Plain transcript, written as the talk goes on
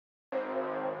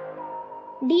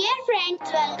Dear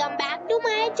friends, welcome back to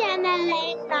my channel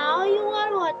and now you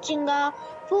are watching a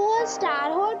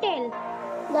 4-star hotel.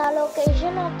 The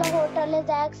location of the hotel is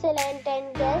excellent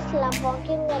and guests love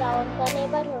walking around the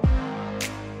neighborhood.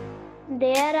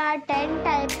 There are 10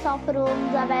 types of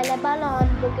rooms available on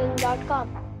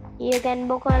booking.com. You can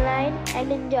book online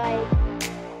and enjoy it.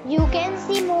 You can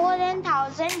see more than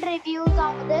 1000 reviews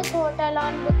of this hotel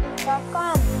on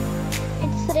booking.com.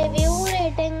 Its review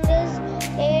rating is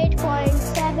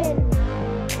 8.7,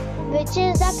 which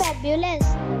is the fabulous.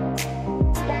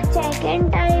 The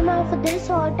check-in time of this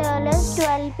hotel is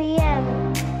 12 p.m.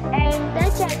 and the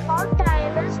check-out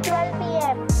time is 12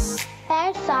 p.m.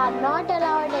 Pets are not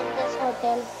allowed in this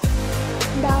hotel.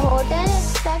 The hotel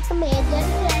accepts major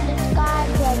credit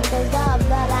cards and reserves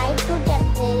the right to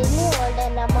temporarily hold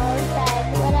an amount prior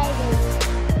to arrival.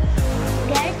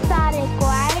 Guests are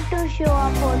required to show a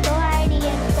photo ID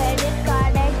and credit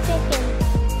card at check-in.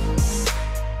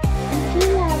 If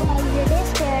you have already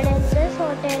stayed in this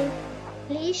hotel,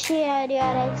 please share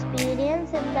your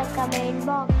experience in the comment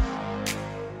box.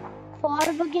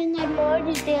 For booking and more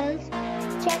details,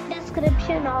 check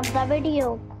description of the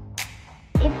video.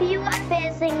 If you are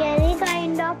facing any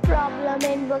kind of problem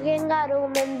in booking a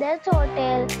room in this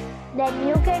hotel, then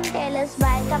you can tell us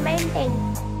by commenting.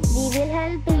 We will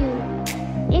help you.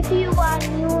 If you are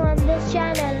new on this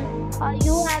channel or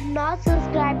you have not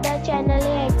subscribed our channel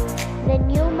yet, then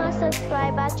you must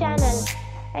subscribe our channel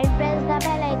and press the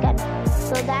bell icon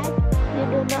so that you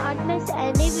do not miss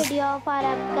any video of our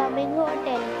upcoming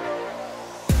hotel.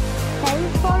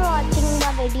 Thanks for watching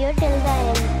the video till the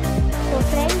end. So